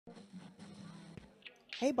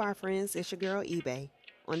Hey, bar friends, it's your girl eBay.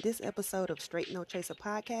 On this episode of Straight No Chaser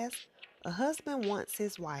podcast, a husband wants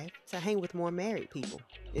his wife to hang with more married people.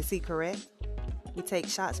 Is he correct? We take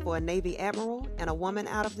shots for a Navy admiral and a woman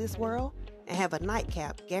out of this world and have a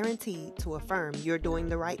nightcap guaranteed to affirm you're doing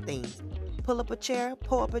the right things. Pull up a chair,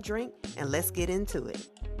 pour up a drink, and let's get into it.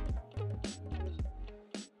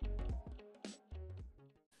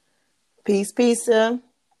 Peace, pizza.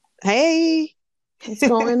 Hey, What's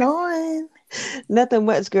going on? nothing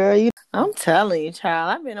much, girl. I'm telling you, child.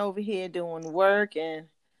 I've been over here doing work and,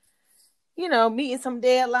 meeting some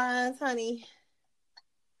deadlines, honey.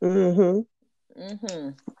 You'll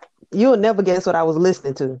never guess what I was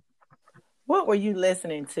listening to. What were you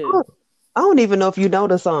listening to? I don't even know if you know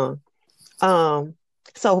the song.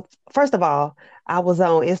 So first of all, I was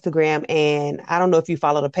on Instagram and I don't know if you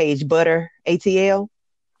follow the page Butter ATL,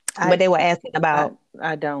 but they were asking about.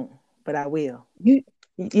 I don't, but I will.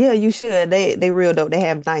 Yeah, you should. They real dope. They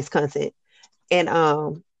have nice content,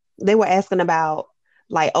 and they were asking about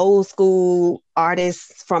like old school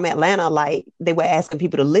artists from Atlanta. Like they were asking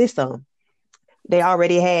people to list them. They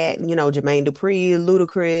already had, Jermaine Dupri,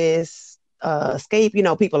 Ludacris, Escape,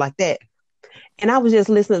 people like that. And I was just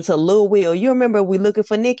listening to Lil Will. You remember We Looking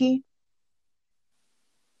for Nikki?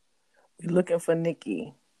 We Looking for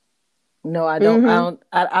Nikki. No, I don't.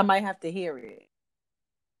 I might have to hear it.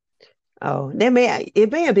 Oh, it may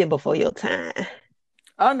have been before your time.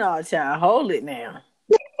 Oh no, child, hold it now.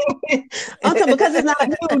 Okay, because it's not a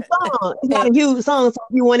huge song. It's not a huge song. So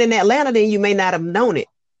if you went in Atlanta, then you may not have known it.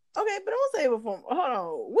 Okay, but don't say before. Hold on.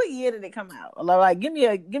 What year did it come out? Like, give me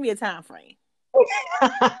a time frame.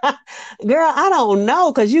 Girl, I don't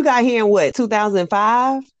know because you got here in what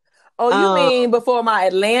 2005. Oh, you mean before my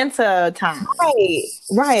Atlanta time?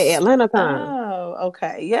 Right, Atlanta time. Oh,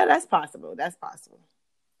 okay, yeah, that's possible.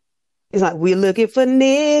 It's like we looking for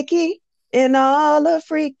Nikki and all the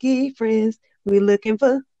freaky friends. We looking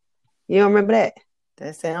for. You don't remember that?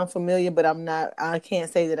 That sounds familiar, but I'm not. I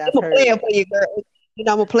can't say that I've heard. I'm gonna play it for you, girl. I'm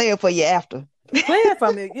gonna play it for you after. Play it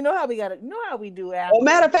for me. You know how we got it. You know how we do after.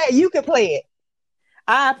 Matter of fact, you can play it.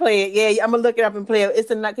 I play it. Yeah, I'm gonna look it up and play it.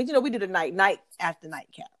 It's a night because we do the night after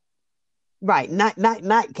nightcap. Right,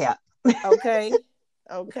 nightcap. Okay.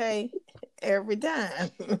 Every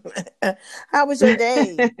time. How was your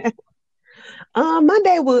day? My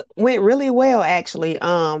day went really well, actually.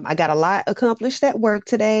 I got a lot accomplished at work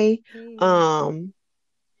today. I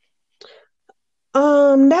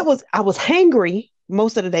was hangry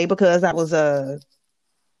most of the day because I was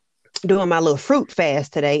doing my little fruit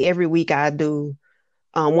fast today. Every week I do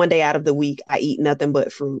one day out of the week I eat nothing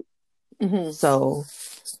but fruit. So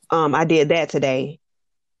I did that today.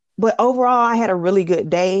 But overall I had a really good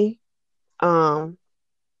day.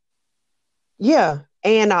 Yeah,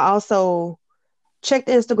 and I also checked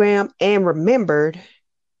Instagram and remembered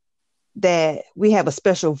that we have a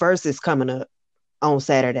special verses coming up on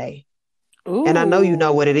Saturday. Ooh. And I know you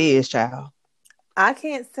know what it is, child. I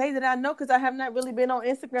can't say that I know because I have not really been on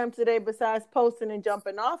Instagram today besides posting and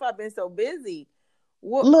jumping off. I've been so busy.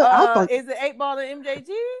 Look, is it 8 Ball and MJG?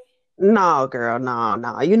 No, girl, no.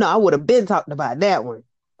 I would have been talking about that one.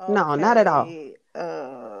 Okay. No, not at all. You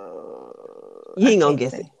ain't gonna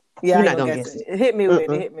guess it. Yeah, you're not gonna guess it. Hit me with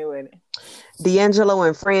it. D'Angelo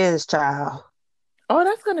and Friends, child. Oh,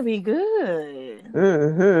 that's gonna be good.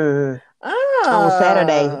 On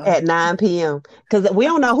Saturday at 9 p.m. Because we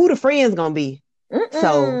don't know who the friend's gonna be.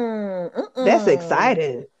 So that's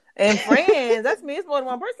exciting. And Friends, that's me. It's more than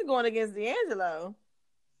one person going against D'Angelo.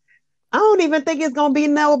 I don't even think it's gonna be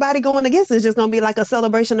nobody going against it. It's just gonna be like a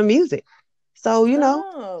celebration of music. So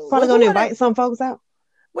probably gonna invite some folks out.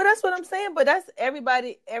 Well, that's what I'm saying. But that's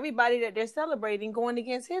everybody that they're celebrating going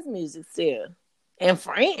against his music still. And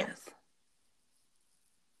Friends.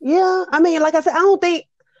 Yeah, I mean, like I said, I don't think.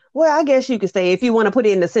 Well, I guess you could say if you want to put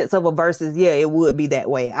it in the sense of a versus, yeah, it would be that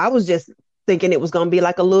way. I was just thinking it was gonna be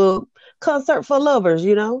like a little concert for lovers,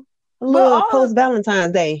 a little post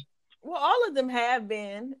Valentine's Day. Well, all of them have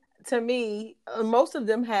been. To me, most of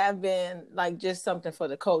them have been like just something for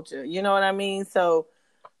the culture. You know what I mean? So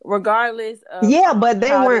regardless of but they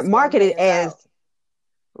weren't marketed as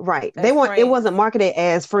right. They weren't. Friends. It wasn't marketed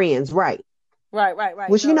as Friends, right? Right.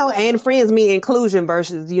 Which and Friends mean inclusion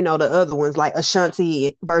versus the other ones like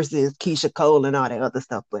Ashanti versus Keisha Cole and all that other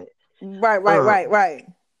stuff. But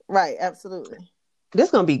right. Absolutely.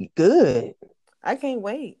 This gonna be good. I can't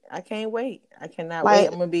wait. I cannot wait.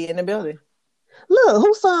 I'm gonna be in the building. Look,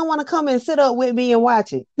 whose son want to come and sit up with me and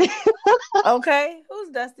watch it? Okay, who's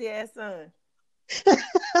dusty ass son?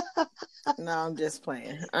 No, I'm just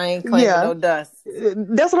playing. I ain't claiming no dust.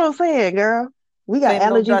 That's what I'm saying, girl. We got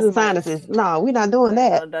allergies and sinuses. No, we're not doing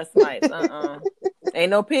that. No dust mites.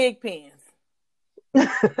 Ain't no pig pens.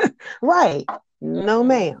 Right. No, Mm-mm.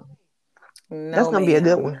 ma'am. That's No, gonna be a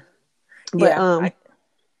good ma'am. one. But Yeah.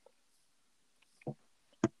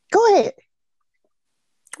 go ahead.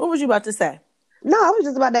 What was you about to say? No, I was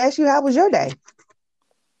just about to ask you how was your day?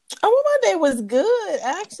 Oh, well, my day was good.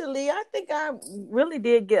 Actually, I think I really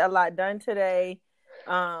did get a lot done today.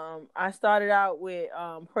 I started out with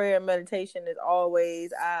prayer and meditation as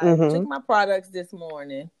always. I took Mm-hmm. my products this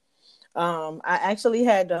morning. I actually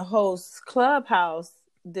had to host Clubhouse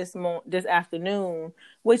this afternoon,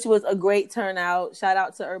 which was a great turnout. Shout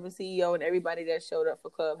out to Urban CEO and everybody that showed up for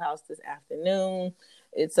Clubhouse this afternoon.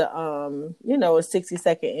 It's a a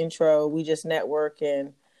 60-second intro. We just network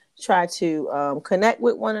and try to connect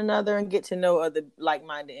with one another and get to know other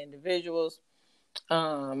like-minded individuals.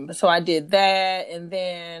 So I did that, and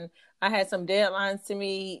then I had some deadlines to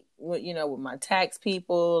meet with my tax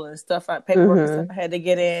people and paperwork and stuff Mm-hmm. I had to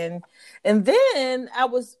get in. And then I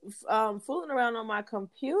was fooling around on my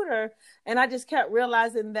computer, and I just kept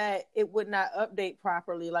realizing that it would not update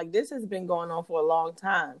properly. Like, this has been going on for a long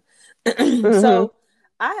time. Mm-hmm. So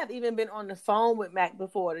I have even been on the phone with Mac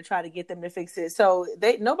before to try to get them to fix it. So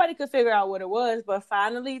nobody could figure out what it was, but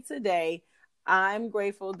finally today, I'm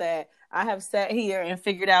grateful that I have sat here and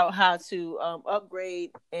figured out how to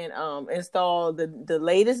upgrade and install the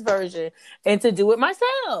latest version and to do it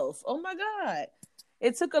myself. Oh my God.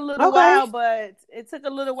 It took a little Okay.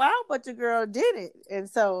 while, but your girl did it. And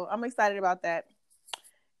so I'm excited about that.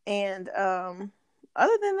 And other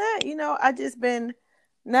than that, I just been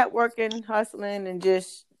networking, hustling, and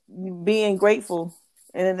just being grateful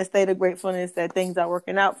and in a state of gratefulness that things are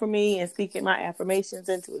working out for me and speaking my affirmations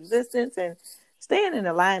into existence and staying in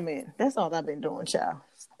alignment. That's all I've been doing, child.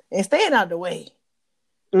 And staying out the way.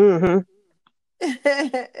 Mm-hmm. And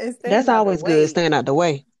That's staying out the always good, way. staying out the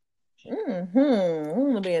way. Mm-hmm. I don't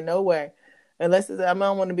want to be in nowhere. I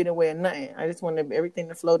don't want to be in the way of nothing. I just want everything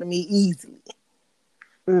to flow to me easily.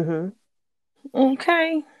 Mm-hmm.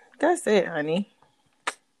 Okay. That's it, honey.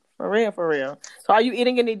 For real, for real. So, are you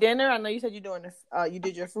eating any dinner? I know you said you're doing this. You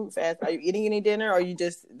did your fruit fast. Are you eating any dinner, or you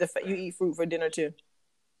just you eat fruit for dinner too?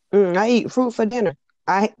 I eat fruit for dinner.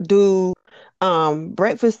 I do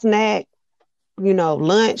breakfast, snack,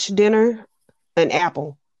 lunch, dinner, an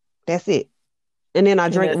apple. That's it. And then I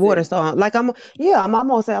And drink that's water. it. So I'm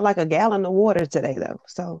almost at like a gallon of water today though.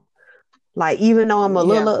 So like even though I'm a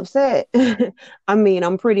little Yeah, upset,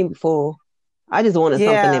 I'm pretty full. I just wanted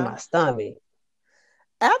something in yeah, my stomach.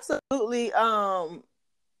 absolutely.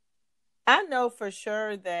 I know for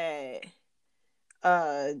sure that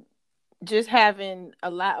uh, just having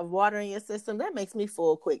a lot of water in your system that makes me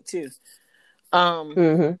full quick too. Um,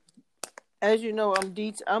 Hmm. as you know, I'm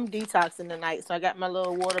detoxing tonight, so I got my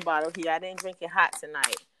little water bottle here. I didn't drink it hot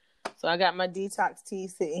tonight, so I got my detox tea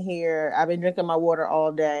sitting here. I've been drinking my water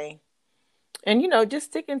all day, and just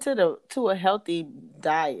sticking to a healthy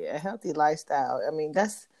diet, a healthy lifestyle. I mean,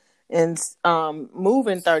 that's and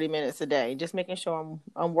moving 30 minutes a day, just making sure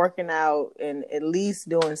I'm working out and at least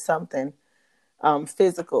doing something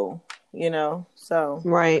physical. So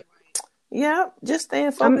Right. yeah, just staying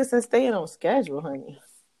I'm focused and staying on schedule, honey.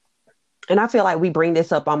 And I feel like we bring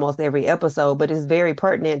this up almost every episode, but it's very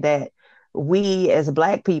pertinent that we as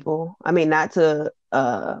Black people, not to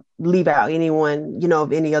leave out anyone,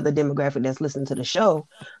 of any other demographic that's listening to the show,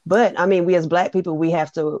 but we as Black people, we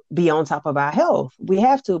have to be on top of our health. We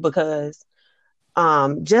have to because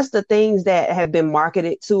just the things that have been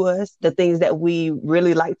marketed to us, the things that we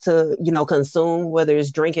really like to, consume, whether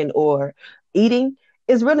it's drinking or eating,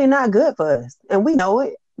 is really not good for us. And we know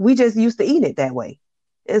it. We just used to eat it that way.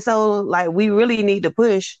 And so, like, we really need to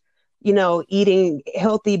push, eating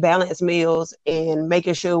healthy, balanced meals and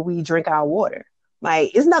making sure we drink our water.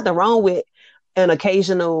 Like, it's nothing wrong with an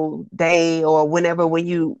occasional day or whenever when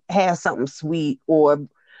you have something sweet or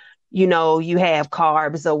you have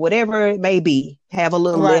carbs or whatever it may be, have a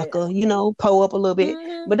little Right. liquor, pull up a little bit,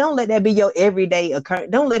 Mm-hmm. but don't let that be your everyday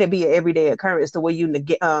occurrence. Don't let it be an everyday occurrence the way you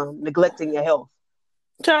neglecting your health,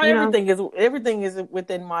 Child, you know? everything is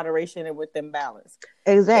within moderation and within balance.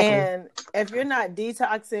 Exactly. And if you're not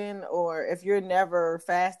detoxing or if you're never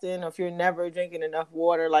fasting or if you're never drinking enough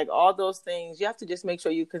water, like all those things, you have to just make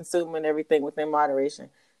sure you consuming everything within moderation.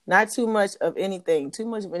 Not too much of anything. Too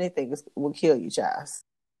much of anything will kill you, child.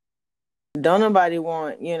 Don't nobody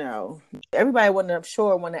want, everybody want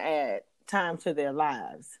to add time to their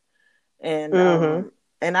lives. And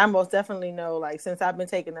Mm-hmm. I most definitely know, like, since I've been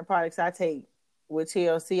taking the products I take with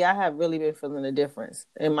TLC, I have really been feeling a difference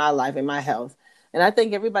in my life, in my health. And I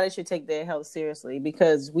think everybody should take their health seriously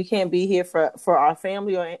because we can't be here for our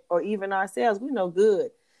family or even ourselves. We know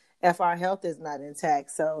good if our health is not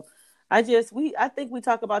intact. So I think we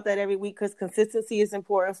talk about that every week because consistency is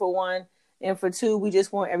important for one, and for two, we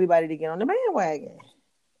just want everybody to get on the bandwagon.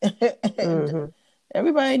 And Mm-hmm.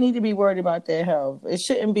 everybody need to be worried about their health. It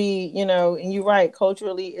shouldn't be, and you're right,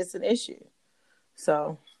 culturally it's an issue.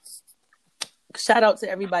 So shout out to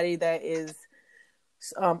everybody that is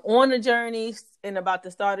on a journey and about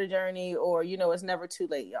to start a journey, or it's never too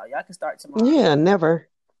late, y'all. Y'all can start tomorrow. Yeah, never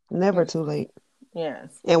too late.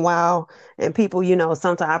 Yes. And people,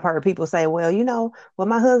 sometimes I've heard people say, well, well,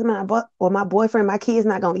 my husband, my boyfriend, my kids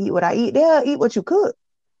not gonna eat what I eat. They'll eat what you cook.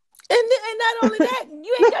 And not only that,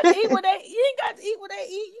 you ain't got to eat what they. You ain't got to eat what they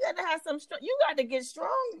eat. You got to have some. You got to get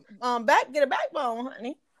strong. Get a backbone,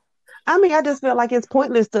 honey. I mean, I just feel like it's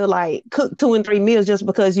pointless to like cook 2 and 3 meals just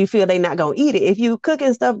because you feel they're not gonna eat it. If you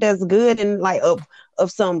cooking stuff that's good and like of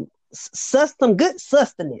some good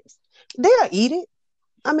sustenance, they'll eat it.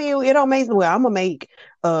 I mean, it don't make well. I'm gonna make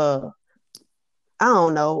I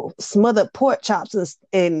don't know, smothered pork chops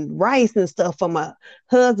and rice and stuff for my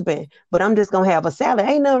husband, but I'm just gonna have a salad.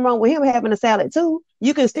 Ain't nothing wrong with him having a salad too.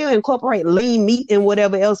 You can still incorporate lean meat and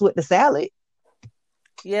whatever else with the salad.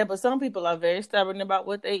 Yeah, but some people are very stubborn about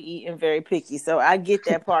what they eat and very picky. So I get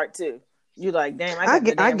that part too. You like, damn,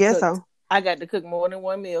 I guess so. I got to cook more than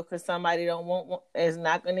one meal because somebody is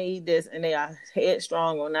not gonna eat this, and they are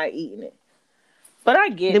headstrong on not eating it. But I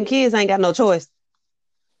get them kids ain't got no choice.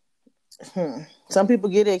 Some people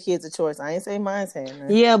give their kids a choice. I ain't say mine's had.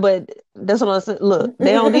 Yeah, but that's what I said. Look,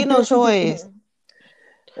 they don't need no choice.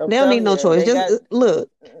 They don't need no choice. Just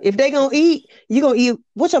look. If they gonna eat, you gonna eat.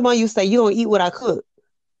 What your mom used to say? You gonna eat what I cook.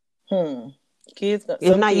 Kids.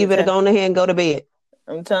 If not, you better go on ahead and go to bed.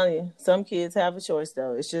 I'm telling you, some kids have a choice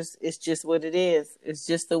though. It's just what it is. It's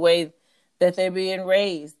just the way that they're being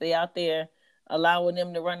raised. They out there allowing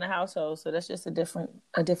them to run the household. So that's just a different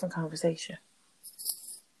conversation.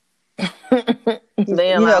 A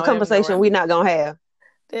conversation we're not gonna have.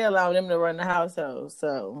 They allow them to run the household.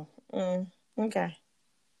 So okay,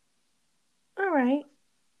 all right.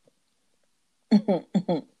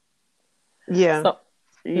 Yeah. So,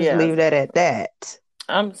 just leave that at that.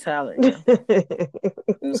 I'm telling you.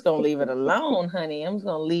 I'm just gonna leave it alone, honey. I'm just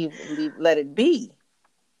gonna let it be.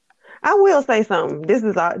 I will say something. This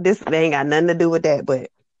ain't got nothing to do with that, but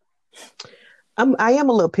I am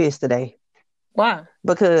a little pissed today. Why?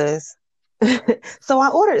 Because so I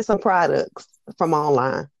ordered some products from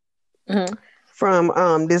online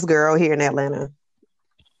from this girl here in Atlanta.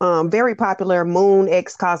 Very popular, Moon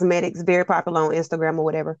X Cosmetics, very popular on Instagram or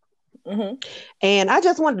whatever. Mm-hmm. And I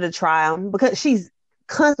just wanted to try them because she's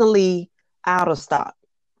constantly out of stock.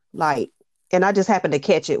 And I just happened to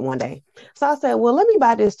catch it one day. So I said, well, let me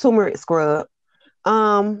buy this turmeric scrub.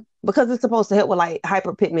 Because it's supposed to help with like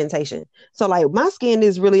hyperpigmentation. So like my skin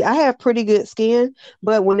is I have pretty good skin,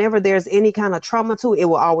 but whenever there's any kind of trauma to it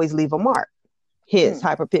will always leave a mark. Hence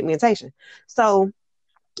hyperpigmentation. So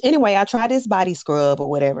anyway, I try this body scrub or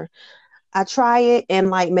whatever. I try it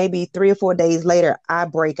and like maybe 3 or 4 days later, I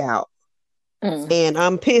break out. And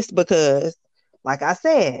I'm pissed because, like I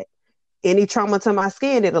said, any trauma to my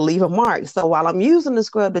skin, it'll leave a mark. So while I'm using the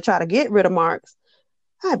scrub to try to get rid of marks,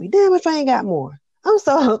 I'd be damn if I ain't got more. I'm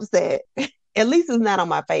so upset. At least it's not on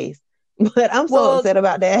my face. But I'm so upset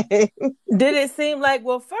about that. Did it seem like,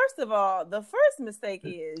 well, first of all, the first mistake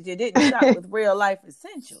is you didn't shop with Real Life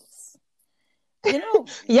Essentials. Do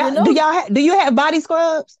you have body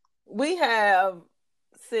scrubs? We have,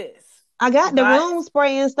 sis. I got the room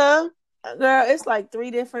spray and stuff. Girl, it's like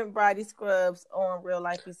 3 different body scrubs on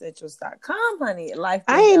reallifeessentials.com, honey.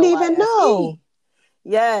 I ain't even know.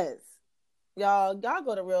 Yes. Y'all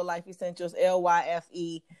go to Real Life Essentials,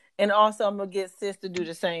 LYFE. And also I'm going to get sis to do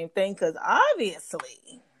the same thing because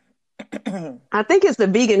obviously. I think it's the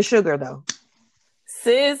vegan sugar though.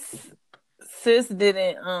 Sis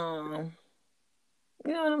didn't,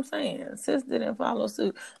 you know what I'm saying? Sis didn't follow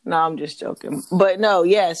suit. No, I'm just joking. But no,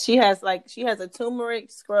 yes, she has a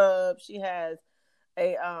turmeric scrub. She has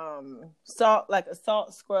a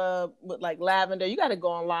salt scrub with like lavender. You got to go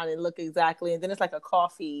online and look exactly. And then it's like a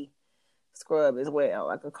coffee scrub as well,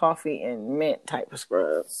 like a coffee and mint type of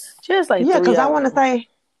scrub. Just like because I want to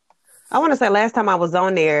say last time I was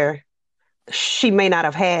on there, she may not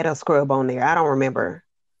have had a scrub on there. I don't remember.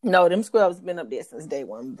 No, them scrubs been up there since day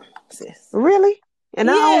one, sis. Really? And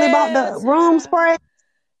I only bought the room spray.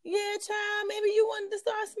 Yeah, child. Maybe you wanted to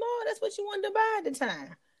start small. That's what you wanted to buy at the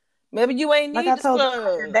time. Maybe you ain't need the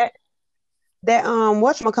scrub. That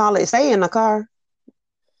whatchamacallit, stay in the car.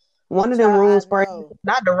 One of them room sprays,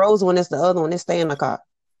 not the rose one, it's the other one. It stay in the car.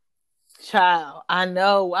 Child, I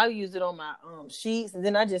know. I use it on my sheets, and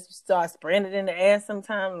then I just start spraying it in the air.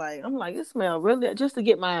 Sometimes, like I'm like, it smells really just to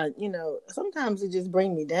get my, Sometimes it just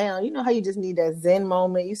bring me down. You know how you just need that zen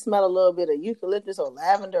moment. You smell a little bit of eucalyptus or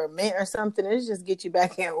lavender or mint or something. It just get you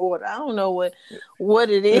back in order. I don't know what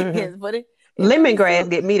it is, but it really Lemongrass soothes.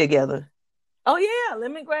 get me together. Oh yeah,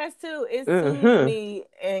 lemongrass too. It soothes Mm-hmm. me,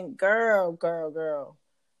 and girl,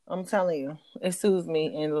 I'm telling you, it soothes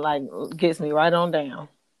me and like gets me right on down.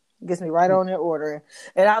 Gets me right on in order.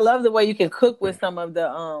 And I love the way you can cook with some of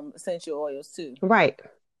the essential oils too. Right.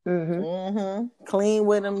 Mm-hmm. Clean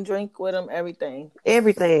with them, drink with them, everything.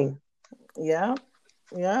 Everything. Yeah.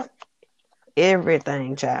 Yeah.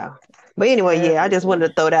 Everything, child. But anyway, yeah, I just wanted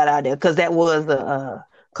Everything. to throw that out there because that was a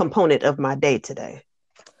component of my day today.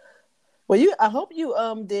 Well, I hope you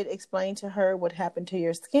did explain to her what happened to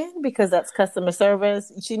your skin, because that's customer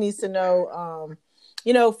service. She needs to know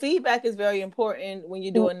feedback is very important when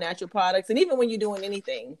you're doing natural products, and even when you're doing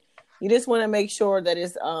anything. You just want to make sure that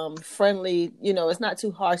it's friendly, it's not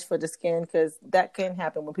too harsh for the skin, because that can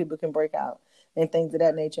happen when people can break out and things of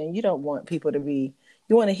that nature. And you don't want people to you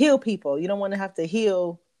want to heal people. You don't want to have to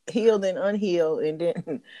heal then unheal and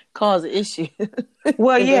then cause an issue.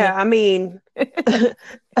 Well, And then yeah, I mean,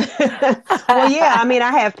 well, yeah, I mean,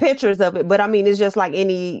 I have pictures of it, but I mean, it's just like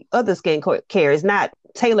any other care. It's not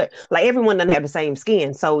tailored. Like everyone doesn't have the same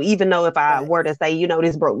skin. So even though if I Right. were to say,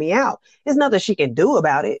 this broke me out, there's nothing she can do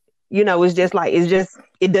about it. It's just like,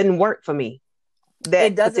 it doesn't work for me, It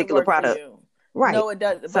that doesn't particular work for product. you. Right. No, it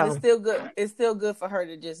doesn't. But it's So, still good. It's still good for her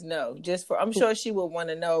to just know. I'm sure she will want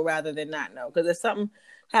to know rather than not know. Because if something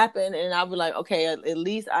happened and I'll be like, okay, at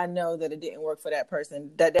least I know that it didn't work for that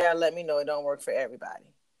person. That they'll let me know it don't work for everybody.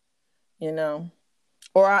 You know.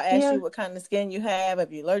 Or I'll ask yeah. you what kind of skin you have.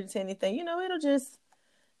 If you're allergic to anything, it'll just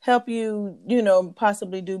help you,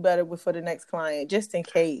 possibly do better for the next client, just in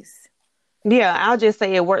case. Yeah, I'll just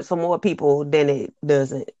say it works for more people than it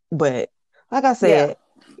doesn't. But like I Yeah. said,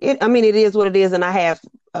 I mean, it is what it is, and I have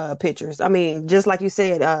pictures. I mean, just like you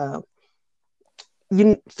said,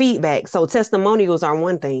 feedback. So testimonials are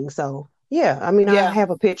one thing. So yeah, I mean, I Yeah. have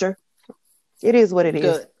a picture. It is what it is.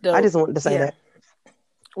 Good. I just Dope. wanted to say Yeah. that.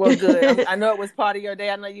 Well, good. I know it was part of your day.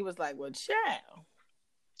 I know you was like, well, child.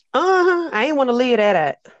 I ain't want to leave that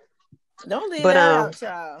at. Don't leave But that out,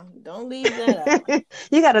 child. Don't leave that out.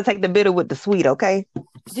 you got to take the bitter with the sweet, okay?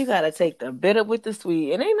 You gotta take the bitter with the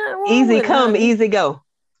sweet. It ain't nothing wrong Easy with it, come, honey. easy go.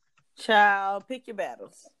 Child, pick your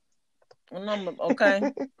battles. Okay. I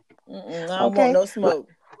don't want Okay. no smoke.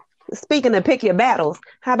 Speaking of pick your battles,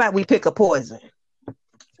 how about we pick a poison?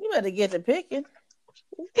 You better get to picking.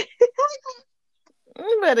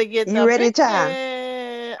 You better get You to ready, picking.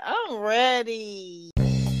 child? I'm ready.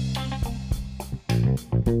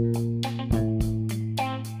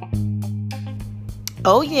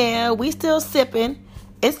 Oh yeah, we still sipping.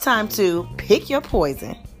 It's time to pick your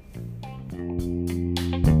poison.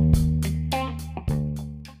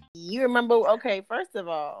 You remember? Okay, first of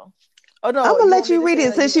all. Oh I'm no, gonna you let want me you to read say it it?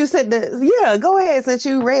 Or since you? you said the. Yeah, go ahead since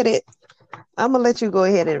you read it. I'm gonna let you go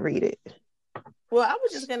ahead and read it. Well, I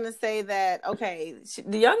was just gonna say that. Okay,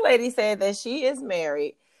 the young lady said that she is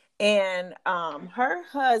married, and her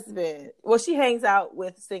husband. Well, she hangs out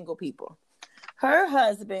with single people. Her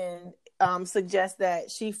husband suggests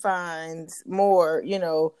that she finds more,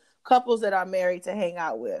 couples that are married to hang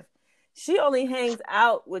out with. She only hangs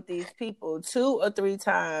out with these people 2 or 3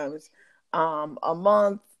 times a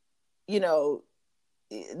month. You know,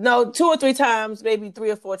 no, 2 or 3 times, maybe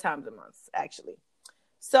 3 or 4 times a month, actually.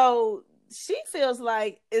 So she feels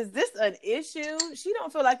like, is this an issue? She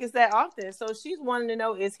don't feel like it's that often. So she's wanting to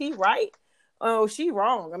know, is he right or is she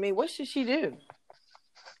wrong? I mean, what should she do?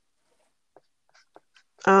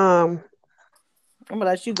 Um, I'm gonna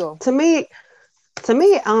let you go. to me,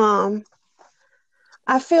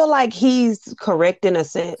 I feel like he's correct in a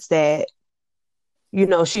sense that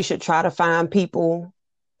she should try to find people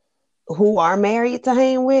who are married to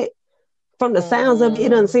hang with. From the sounds of it, it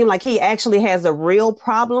doesn't Mm. seem like he actually has a real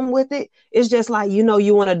problem with it. It's just like, you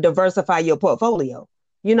want to diversify your portfolio.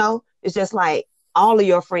 It's just like all of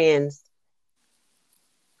your friends.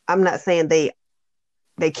 I'm not saying they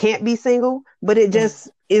can't be single, but it just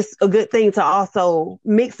is a good thing to also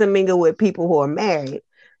mix and mingle with people who are married.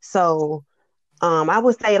 So I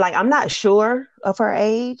would say, like, I'm not sure of her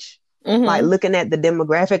age. Like Mm-hmm. looking at the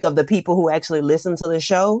demographic of the people who actually listen to the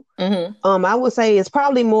show, Mm-hmm. I would say it's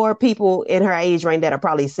probably more people in her age range that are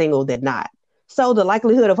probably single than not. So the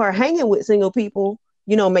likelihood of her hanging with single people,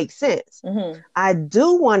 makes sense. Mm-hmm. I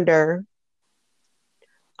do wonder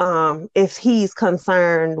if he's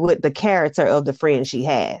concerned with the character of the friend she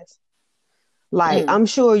has. Like, I'm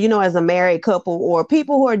sure, as a married couple or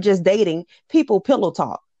people who are just dating, people pillow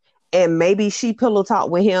talk. And maybe she pillow talk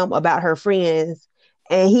with him about her friends,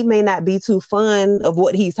 and he may not be too fond of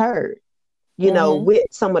what he's heard, with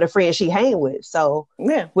some of the friends she hang with. So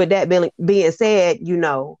Yeah. with that being said,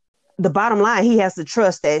 the bottom line, he has to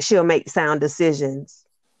trust that she'll make sound decisions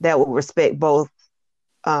that will respect both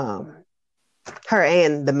her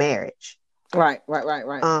and the marriage. Right.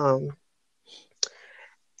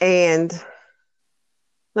 And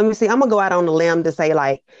let me see, I'm gonna go out on a limb to say,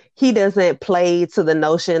 like, he doesn't play to the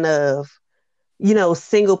notion of,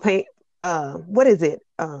 single paint. What is it?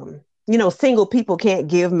 Single people can't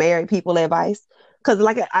give married people advice. Because,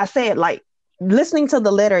 like I said, like, listening to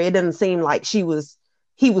the letter, it doesn't seem like he was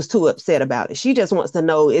too upset about it. She just wants to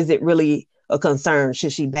know, is it really a concern?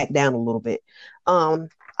 Should she back down a little bit?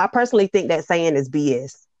 I personally think that saying is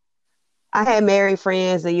BS. I had married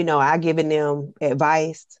friends, and I given them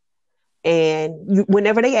advice, and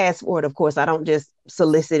whenever they ask for it, of course, I don't just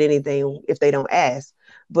solicit anything if they don't ask.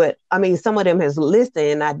 But I mean, some of them has listened,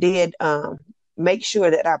 and I did make sure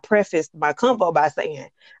that I prefaced my convo by saying,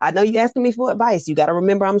 I know you're asking me for advice. You got to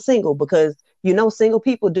remember I'm single, because single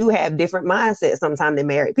people do have different mindsets sometimes than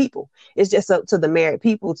married people. It's just up to the married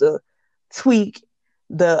people to tweak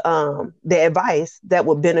the advice that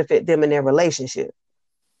will benefit them in their relationship.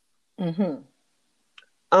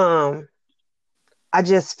 I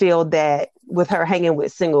just feel that with her hanging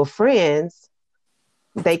with single friends,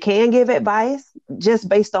 they can give advice just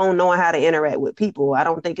based on knowing how to interact with people. I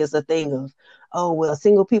don't think it's a thing of, oh, well,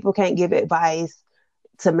 single people can't give advice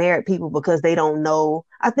to married people because they don't know.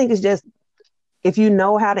 I think it's just, if you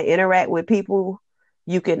know how to interact with people,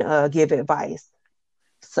 you can give advice.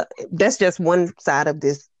 So that's just one side of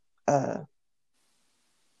this,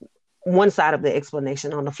 one side of the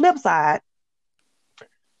explanation. On the flip side,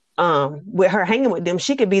 with her hanging with them,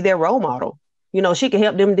 she could be their role model. She can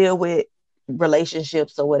help them deal with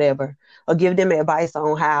relationships or whatever, or give them advice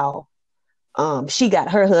on how she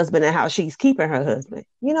got her husband and how she's keeping her husband.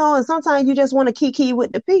 And sometimes you just want to kiki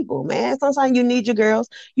with the people, man. Sometimes you need your girls.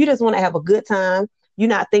 You just want to have a good time. You're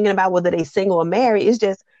not thinking about whether they single or married. It's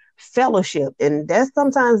just fellowship. And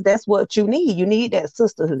sometimes that's what you need. You need that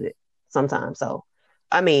sisterhood sometimes. So,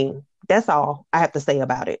 I mean, that's all I have to say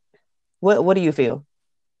about it. What do you feel?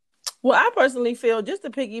 Well, I personally feel, just to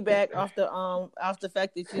piggyback off the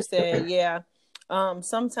fact that you said,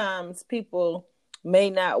 sometimes people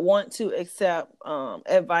may not want to accept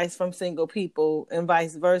advice from single people, and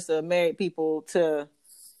vice versa, married people to,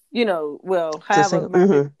 yeah. Well,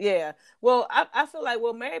 I feel like,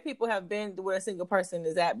 married people have been where a single person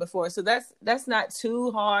is at before, so that's not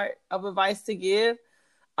too hard of advice to give.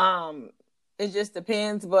 It just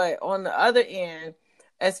depends. But on the other end,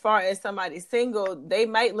 as far as somebody single, they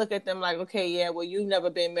might look at them like, okay, yeah, well, you've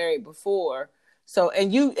never been married before. So,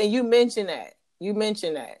 and you mentioned that.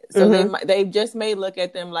 So they just may look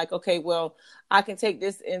at them like, okay, well, I can take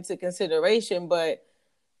this into consideration, but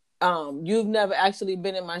you've never actually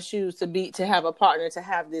been in my shoes to have a partner to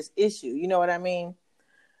have this issue. You know what I mean?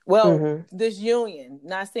 Well, this union,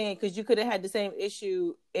 not saying, because you could have had the same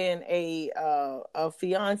issue in a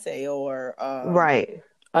fiance or right.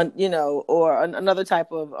 Or another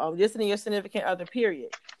type of just in your significant other,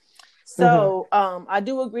 period. So I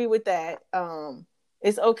do agree with that.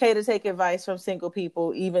 It's okay to take advice from single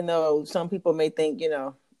people, even though some people may think,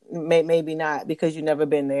 maybe not, because you've never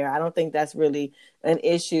been there. I don't think that's really an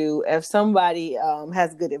issue. If somebody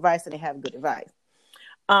has good advice, and they have good advice.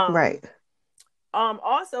 Right.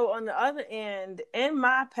 Also, on the other end, in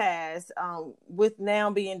my past, with now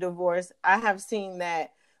being divorced, I have seen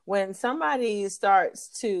that when somebody starts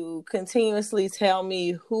to continuously tell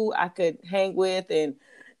me who I could hang with, and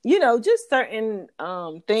just certain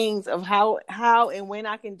things of how and when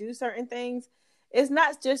I can do certain things, it's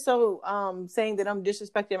not just so saying that I'm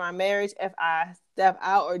disrespecting my marriage if I step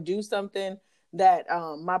out or do something that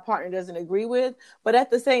my partner doesn't agree with. But at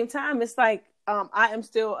the same time, it's like, I am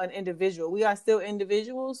still an individual. We are still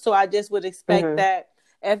individuals. So I just would expect that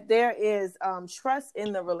if there is trust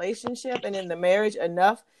in the relationship and in the marriage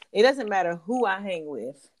enough, it doesn't matter who I hang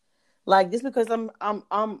with. Like, just because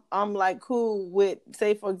I'm like cool with,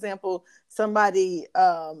 say, for example, somebody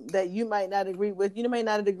that you might not agree with. You may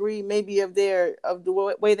not agree maybe of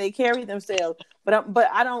the way they carry themselves, but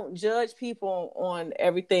I don't judge people on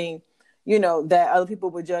everything, that other people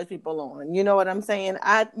would judge people on. You know what I'm saying?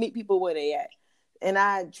 I meet people where they at. And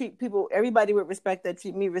I treat everybody with respect that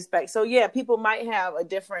treat me respect. So yeah, people might have a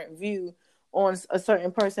different view on a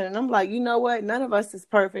certain person. And I'm like, you know what? None of us is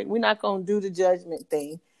perfect. We're not going to do the judgment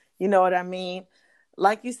thing. You know what I mean?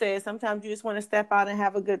 Like you said, sometimes you just want to step out and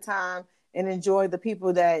have a good time. and enjoy the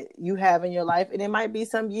people that you have in your life. And it might be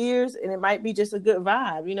some years, and it might be just a good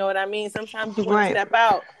vibe. You know what I mean? Sometimes you want to Right. step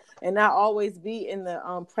out and not always be in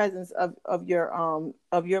the presence of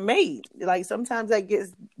your mate. Like sometimes that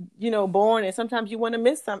gets boring, and sometimes you want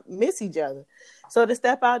to miss each other. So to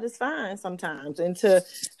step out is fine sometimes, and to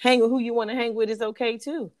hang with who you want to hang with is okay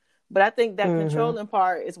too. But I think that controlling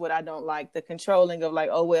part is what I don't like. The controlling of like,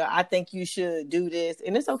 oh, well, I think you should do this.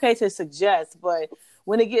 And it's okay to suggest, but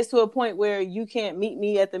when it gets to a point where you can't meet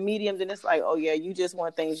me at the medium, then it's like, oh, yeah, you just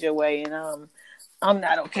want things your way. And I'm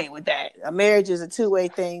not okay with that. A marriage is a two-way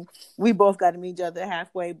thing. We both got to meet each other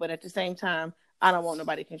halfway. But at the same time, I don't want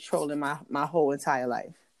nobody controlling my whole entire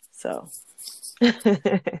life. So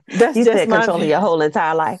that's You just said controlling your whole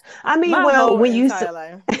entire life. I mean, my well, whole when you entire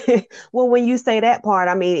life. well, when you say that part,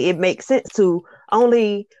 I mean, it makes sense to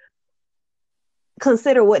only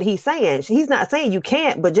consider what he's saying. He's not saying you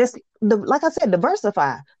can't, but just like I said,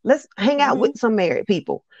 diversify. Let's hang out with some married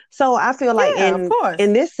people. So I feel like of course.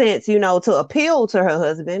 in this sense, to appeal to her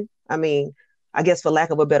husband, I mean, I guess for lack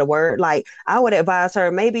of a better word, like I would advise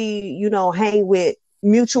her maybe, hang with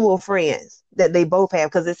mutual friends that they both have,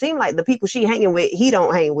 because it seemed like the people she hanging with, he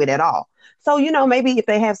don't hang with at all. So, maybe if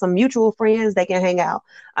they have some mutual friends, they can hang out.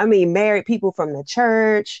 I mean, married people from the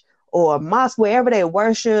church or mosque, wherever they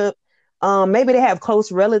worship. Maybe they have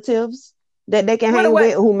close relatives that they can hang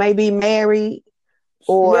with who may be married.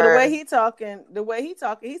 Or well, the way he talking,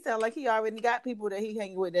 he sounds like he already got people that he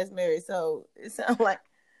hanging with that's married. So it sounds like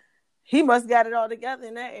he must got it all together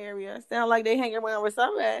in that area. Sound like they hanging around with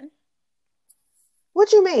somebody.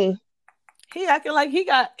 What you mean? He acting like he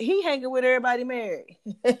hanging with everybody married,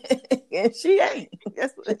 and she ain't.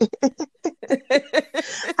 Guess what?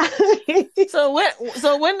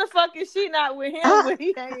 So when the fuck is she not with him when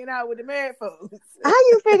he hanging out with the married folks? How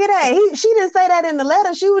you figure that? She didn't say that in the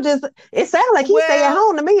letter. She was just. It sounded like he stay at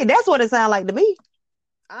home to me. That's what it sounded like to me.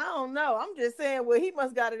 I don't know. I'm just saying, well, he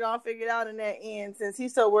must got it all figured out in that end, since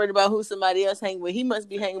he's so worried about who somebody else hang with. He must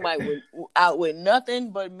be hanging out with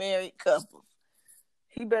nothing but married couples.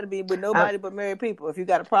 He better be with nobody but married people if you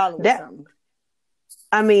got a problem with something.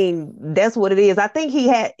 I mean, that's what it is. I think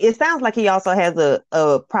it sounds like he also has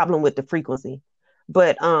a problem with the frequency.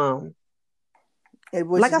 But like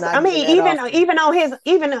I said, I mean, even on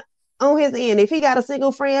his end, if he got a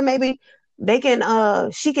single friend, maybe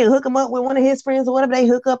she can hook him up with one of his friends or whatever. They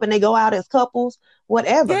hook up and they go out as couples,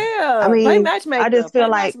 whatever. Yeah. I mean, play matchmaker. I just feel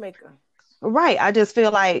like right. I just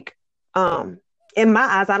feel like in my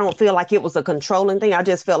eyes, I don't feel like it was a controlling thing. I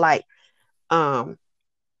just felt like,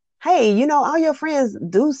 hey, all your friends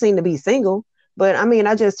do seem to be single, but I mean,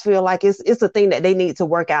 I just feel like it's a thing that they need to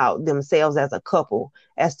work out themselves as a couple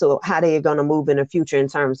as to how they're going to move in the future in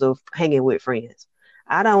terms of hanging with friends.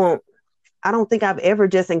 I don't think I've ever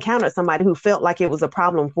just encountered somebody who felt like it was a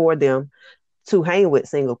problem for them to hang with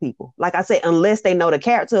single people. Like I said, unless they know the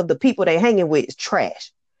character of the people they hanging with is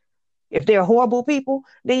trash. If they're horrible people,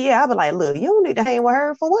 then yeah, I'll be like, look, you don't need to hang with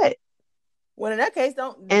her for what? Well, in that case,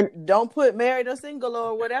 don't put married or single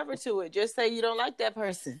or whatever to it. Just say you don't like that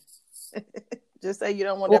person. Just say you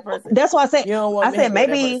don't want that person. That's why I said, you don't want maybe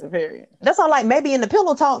that person, period. That's all. Like maybe in the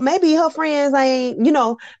pillow talk, maybe her friends ain't,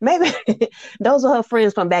 maybe those are her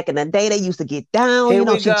friends from back in the day. They used to get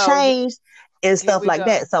down, she changed and stuff like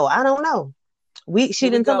that. So I don't know. She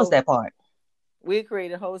didn't tell us that part. We'll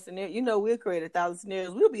create a whole scenario. We'll create 1,000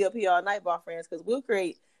 scenarios. We'll be up here all night, bar friends, because we'll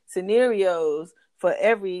create scenarios for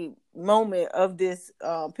every moment of this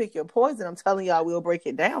pick your poison. I'm telling y'all, we'll break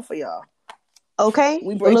it down for y'all. Okay.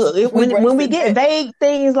 When we get vague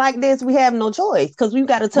things like this, we have no choice because we've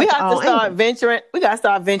got to touch all angles. We got to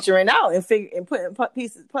start venturing out and putting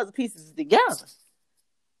puzzle pieces together.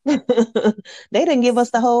 They didn't give us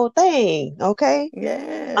the whole thing. Okay.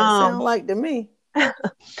 Yeah. Sound like to me.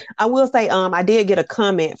 I will say, I did get a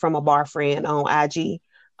comment from a bar friend on IG.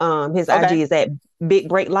 His IG is at Big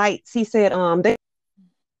Break Lights. He said, they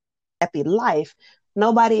happy life.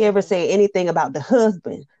 Nobody ever said anything about the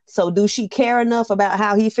husband. So do she care enough about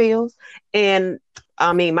how he feels? And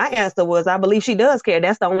I mean, my answer was, I believe she does care.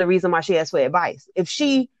 That's the only reason why she asked for advice. If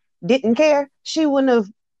she didn't care, she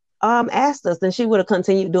wouldn't have asked us, and she would have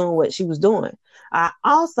continued doing what she was doing. I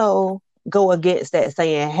also go against that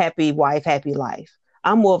saying happy wife, happy life.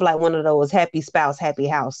 I'm more of like one of those happy spouse, happy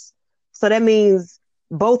house. So that means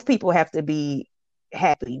both people have to be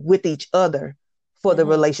happy with each other for the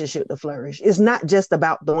relationship to flourish. It's not just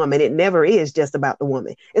about the woman. It never is just about the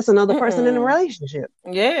woman. It's another person in the relationship.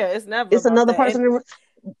 Yeah, it's never. It's another person.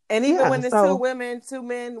 And even when it's 2 women, 2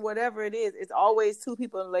 men, whatever it is, it's always 2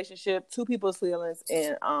 people in a relationship, 2 people's feelings,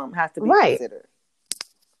 and have to be considered.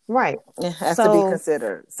 Right. It has to be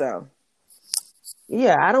considered. So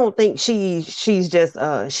Yeah, I don't think she's just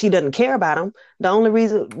she doesn't care about him.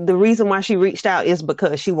 The reason why she reached out is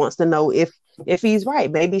because she wants to know if he's right.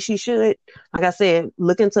 Maybe she should, like I said,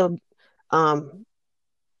 look into um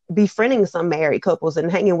befriending some married couples and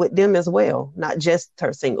hanging with them as well, not just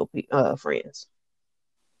her single friends.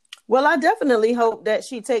 Well, I definitely hope that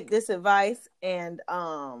she take this advice and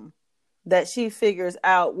that she figures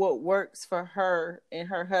out what works for her and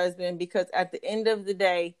her husband, because at the end of the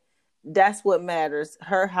day, that's what matters,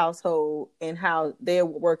 her household and how they're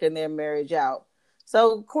working their marriage out.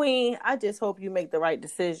 So, Queen, I just hope you make the right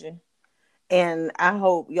decision. And I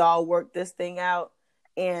hope y'all work this thing out.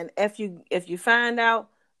 And if you find out,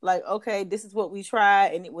 like, okay, this is what we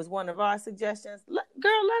tried and it was one of our suggestions,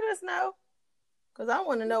 girl, let us know. Because I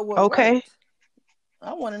want to know what Okay. worked.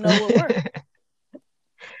 I want to know what worked.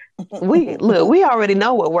 We already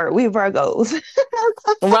know what work. We Virgos.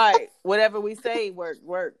 Right. Whatever we say work.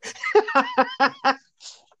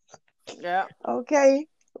 Yeah. Okay.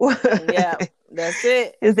 Yeah. That's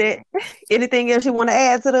it. Is there anything else you want to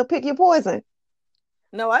add to the pick your poison?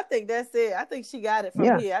 No, I think that's it. I think she got it from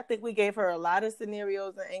Yeah. here. I think we gave her a lot of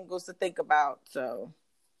scenarios and angles to think about. So,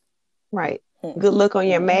 Right. Good luck on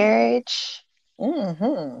your marriage. mm-hmm.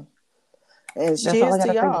 And That's all cheers I to gotta say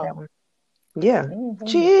with that y'all. one. Yeah. Mm-hmm.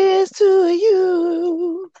 Cheers to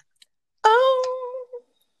you. Oh,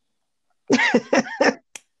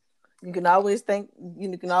 you can always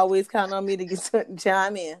count on me to get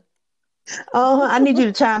chime in. I need you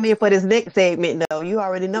to chime in for this next segment, though. You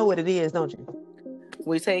already know what it is, don't you?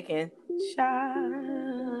 We're taking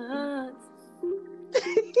shots.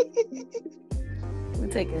 We're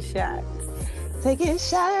taking shots. Taking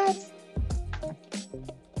shots.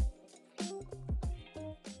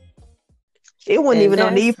 It wasn't And even no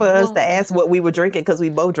that's need for us to one. ask what we were drinking because we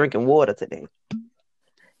both drinking water today.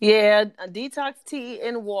 Yeah, detox tea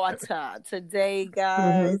and water today, Mm-hmm.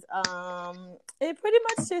 guys. It pretty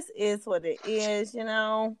much just is what it is, I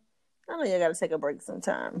know you gotta take a break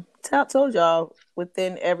sometime. Told y'all,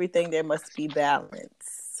 within everything there must be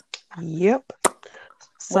balance. Yep.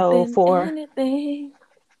 So Within for anything.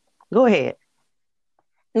 go ahead.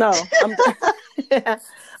 No, I'm done.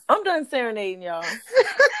 I'm done serenading y'all.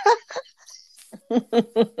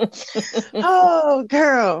 Oh,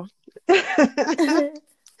 girl.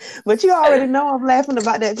 But you already know I'm laughing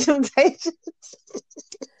about that temptation.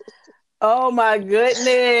 Oh my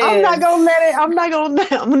goodness. I'm not gonna let it.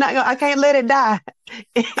 I can't let it die.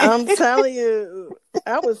 I'm telling you,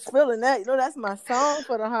 I was feeling that. That's my song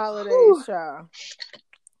for the holidays, child.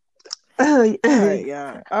 All right,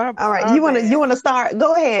 yeah. All right. Our You bad. wanna start?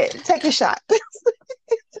 Go ahead. Take a shot.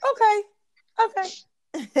 Okay.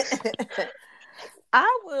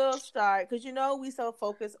 I will start because we so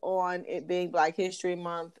focused on it being Black History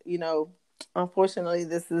Month. Unfortunately,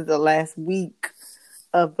 this is the last week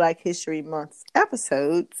of Black History Month's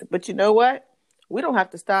episodes. But you know what? We don't have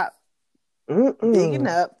to stop digging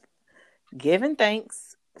up, giving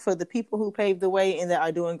thanks for the people who paved the way and that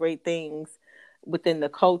are doing great things within the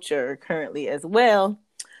culture currently as well.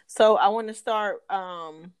 So I want to start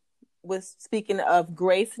with speaking of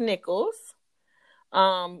Grace Nichols.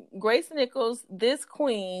 Grace Nichols, this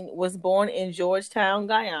queen, was born in Georgetown,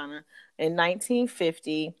 Guyana in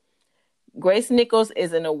 1950. Grace Nichols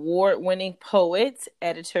is an award-winning poet,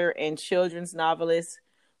 editor, and children's novelist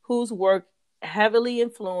whose work heavily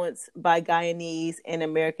influenced by Guyanese and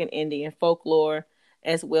American Indian folklore,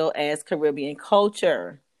 as well as Caribbean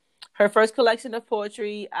culture. Her first collection of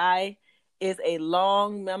poetry, I Is a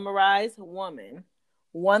Long Memorized Woman,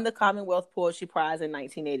 won the Commonwealth Poetry Prize in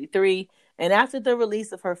 1983. And after the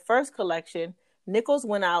release of her first collection, Nichols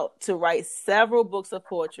went out to write several books of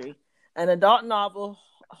poetry, an adult novel,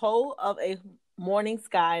 Whole of a Morning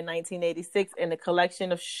Sky in 1986, and a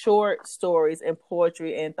collection of short stories and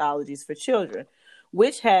poetry anthologies for children,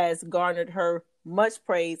 which has garnered her much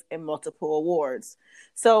praise and multiple awards.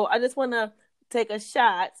 So I just want to take a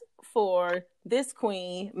shot for this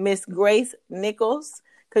queen, Miss Grace Nichols,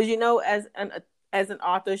 because as an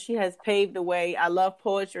author, she has paved the way. I love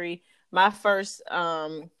poetry. My first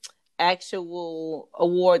actual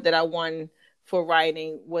award that I won for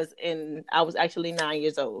writing I was actually 9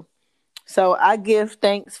 years old. So I give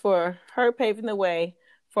thanks for her paving the way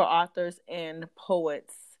for authors and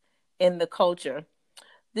poets in the culture.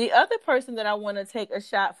 The other person that I want to take a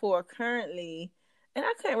shot for currently, and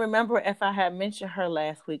I can't remember if I had mentioned her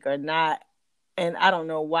last week or not, and I don't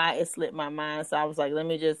know why it slipped my mind. So I was like,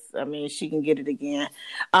 she can get it again.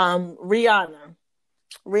 Rihanna.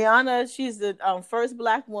 Rihanna, she's the first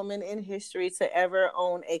Black woman in history to ever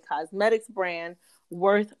own a cosmetics brand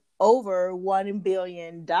worth over $1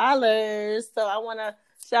 billion. So I want to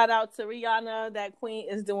Shout out to Rihanna. That queen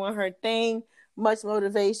is doing her thing. Much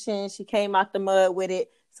motivation. She came out the mud with it.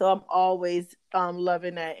 So I'm always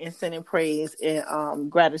loving that and sending praise and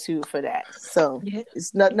gratitude for that. So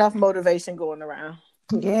it's not enough motivation going around.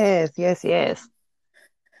 Yes. Yes.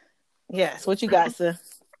 What you got, sir?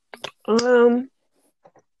 I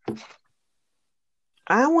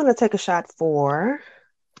want to take a shot for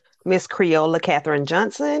Miss Creola Katherine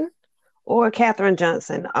Johnson or Katherine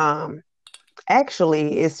Johnson.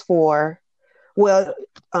 Actually, it's for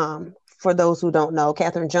those who don't know,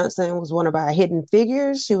 Katherine Johnson was one of our hidden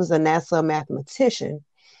figures. She was a NASA mathematician.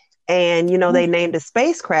 And, they named a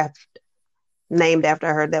spacecraft named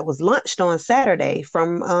after her that was launched on Saturday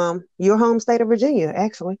from your home state of Virginia,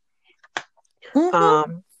 actually.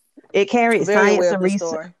 It carried science and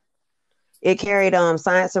research. It carried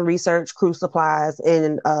science and research, crew supplies,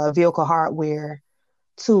 and vehicle hardware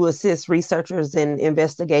to assist researchers in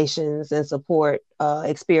investigations and support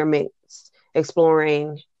experiments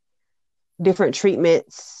exploring different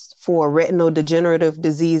treatments for retinal degenerative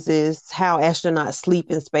diseases, how astronauts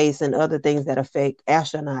sleep in space, and other things that affect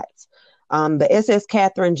astronauts. The SS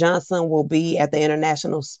Katherine Johnson will be at the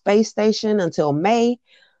International Space Station until May.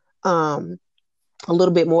 A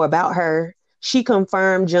little bit more about her. She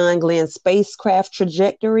confirmed John Glenn's spacecraft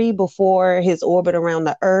trajectory before his orbit around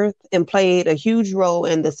the Earth and played a huge role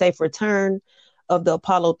in the safe return of the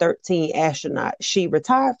Apollo 13 astronaut. She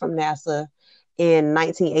retired from NASA in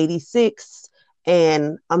 1986,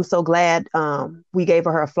 and I'm so glad we gave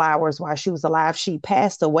her flowers while she was alive. She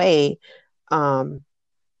passed away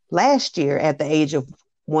last year at the age of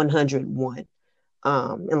 101.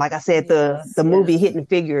 And like I said, the movie Hidden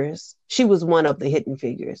Figures, she was one of the Hidden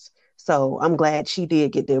Figures. So I'm glad she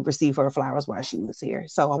did get to receive her flowers while she was here.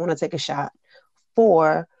 So I want to take a shot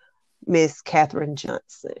for Miss Katherine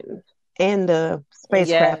Johnson and the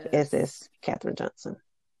spacecraft SS Katherine Johnson.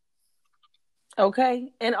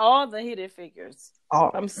 Okay, and all the Hidden Figures.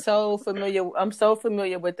 I'm so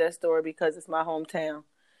familiar with that story because it's my hometown.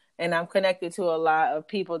 And I'm connected to a lot of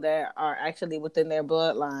people that are actually within their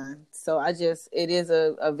bloodline. So it is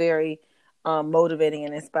a very motivating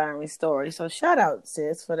and inspiring story. So shout out,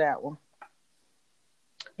 sis, for that one.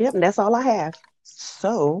 Yep, that's all I have.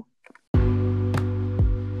 So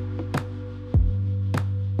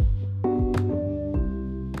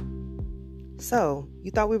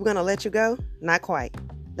you thought we were going to let you go? Not quite.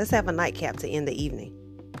 Let's have a nightcap to end the evening.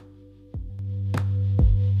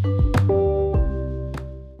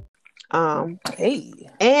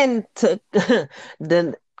 And to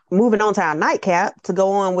then moving on to our nightcap to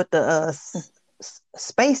go on with the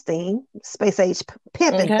space theme, space age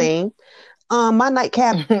pimping theme. My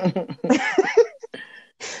nightcap,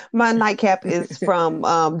 is from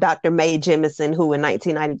Dr. Mae Jemison, who in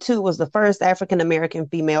 1992 was the first African American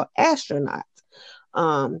female astronaut.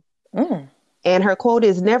 And her quote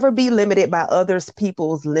is, "Never be limited by others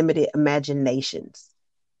people's limited imaginations."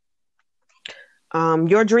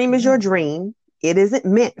 Your dream is your dream. It isn't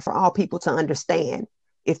meant for all people to understand.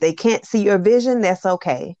 If they can't see your vision, that's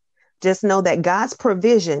okay. Just know that God's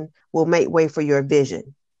provision will make way for your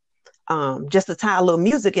vision. Just to tie a little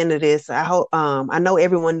music into this, I know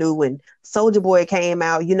everyone knew when Soulja Boy came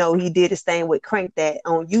out, he did his thing with Crank That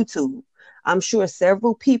on YouTube. I'm sure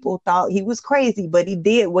several people thought he was crazy, but he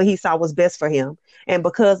did what he saw was best for him. And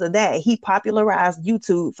because of that, he popularized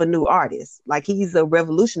YouTube for new artists. Like, he's a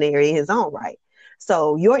revolutionary in his own right.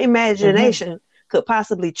 So your imagination could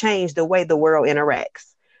possibly change the way the world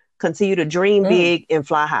interacts. Continue to dream big and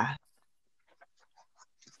fly high.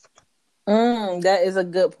 That is a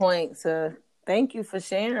good point. So thank you for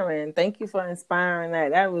sharing. Thank you for inspiring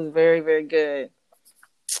that. That was very, very good.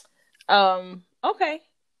 Okay.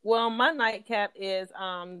 Well, my nightcap is,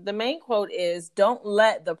 the main quote is, "Don't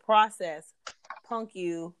let the process punk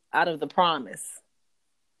you out of the promise."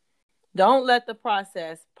 Don't let the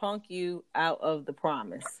process punk you out of the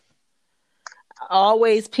promise.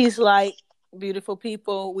 Always peace, light, beautiful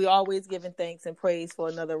people. We always giving thanks and praise for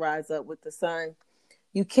another rise up with the sun.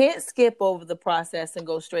 You can't skip over the process and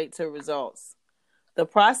go straight to results. The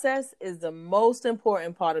process is the most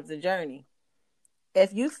important part of the journey.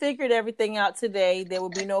 If you figured everything out today, there will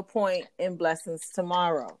be no point in blessings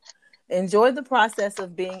tomorrow. Enjoy the process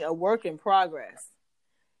of being a work in progress.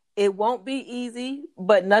 It won't be easy,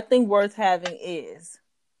 but nothing worth having is.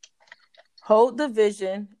 Hold the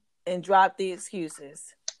vision and drop the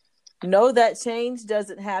excuses. Know that change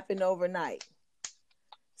doesn't happen overnight.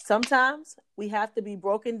 Sometimes we have to be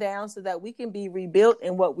broken down so that we can be rebuilt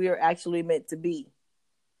in what we are actually meant to be.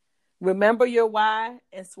 Remember your why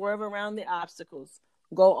and swerve around the obstacles.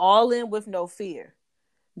 Go all in with no fear.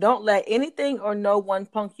 Don't let anything or no one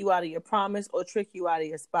punk you out of your promise or trick you out of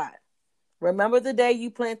your spot. Remember, the day you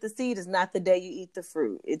plant the seed is not the day you eat the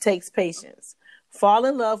fruit. It takes patience. Fall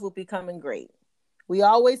in love with becoming great. We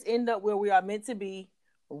always end up where we are meant to be,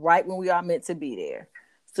 right when we are meant to be there.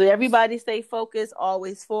 So everybody stay focused,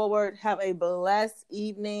 always forward. Have a blessed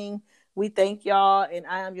evening. We thank y'all, and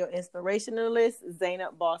I am your inspirationalist,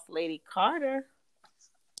 Zainab Boss Lady Carter.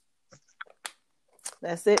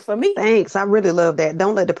 That's it for me. Thanks. I really love that.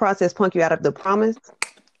 Don't let the process punk you out of the promise.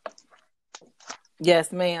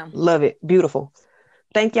 Yes, ma'am. Love it. Beautiful.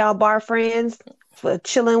 Thank y'all, bar friends, for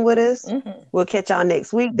chilling with us. We'll catch y'all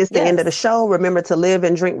next week. This is the end of the show. Remember to live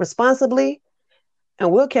and drink responsibly.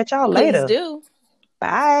 And we'll catch y'all later. Please do.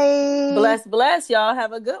 Bye. Bless. Y'all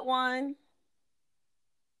have a good one.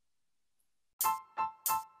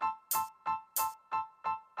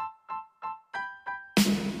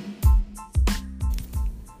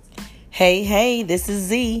 Hey, this is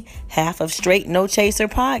Z, half of Straight No Chaser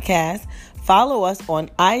Podcast. Follow us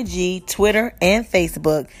on IG, Twitter, and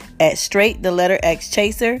Facebook at Straight the letter X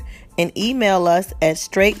Chaser, and email us at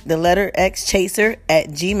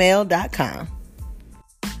straighttheletterxchaser@gmail.com.